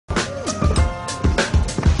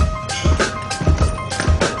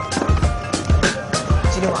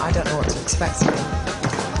what, I don't know what to expect of him.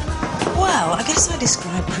 Well, I guess I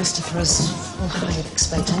describe Christopher as how you'd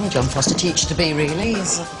expect any John Foster teacher to be, really.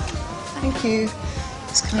 He's, thank you.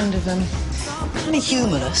 He's kind of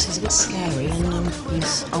humorless, he's a bit scary, and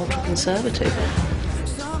he's ultra-conservative.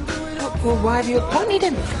 Well, why have you appointed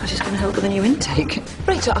him? I was just going to help with a new intake.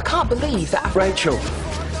 Rachel, I can't believe that Rachel.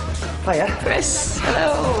 Hiya. Chris,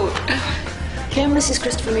 hello. Kim, this is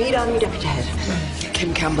Christopher Mead, our new deputy head.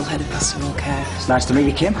 Kim Campbell, head of pastoral care. It's nice to meet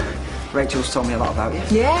you, Kim. Rachel's told me a lot about you.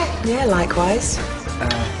 Yeah, likewise.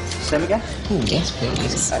 Same again? Ooh, yes,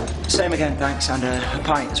 please. Same again, thanks, and a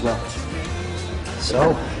pint as well.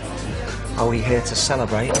 So, are we here to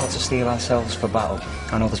celebrate or to steel ourselves for battle?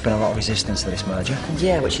 I know there's been a lot of resistance to this merger.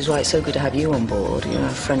 Yeah, which is why it's so good to have you on board. You know,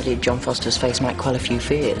 friendly John Foster's face might quell a few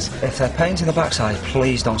fears. If they're pains in the backside,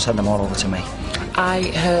 please don't send them all over to me.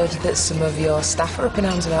 I heard that some of your staff are up in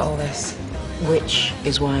arms about all this. Which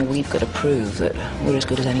is why we've got to prove that we're as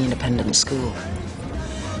good as any independent school.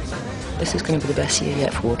 This is going to be the best year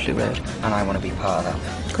yet for Waterloo Road. And I want to be part of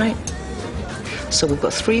that. Great. So we've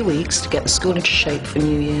got 3 weeks to get the school into shape for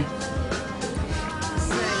New Year.